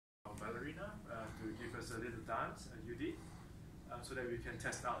Karina to give us a little dance, UD, so that we can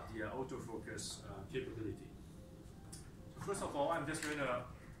test out the autofocus capability. So first of all, I'm just going to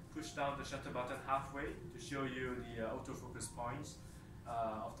push down the shutter button halfway to show you the autofocus points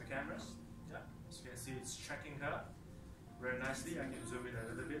of the cameras. Yeah. As you can see, it's tracking her very nicely. I can zoom in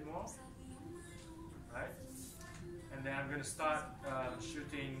a little bit more. Right? And then I'm going to start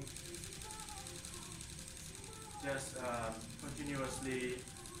shooting just continuously,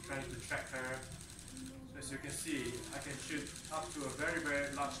 trying to track her. So as you can see, I can shoot up to a very,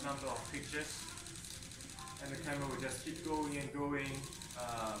 very large number of pictures, and the camera will just keep going and going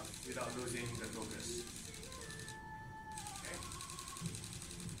without losing the focus. Okay.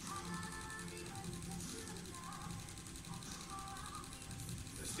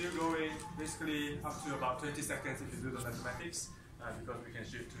 So still going, basically up to about 20 seconds if you do the mathematics, because we can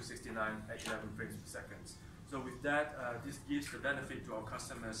shoot 269 at 11 frames per second. So with that, this gives the benefit to our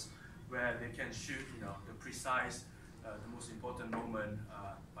customers where they can shoot, the precise, the most important moment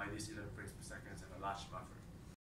by this 11 frames per second and a large buffer.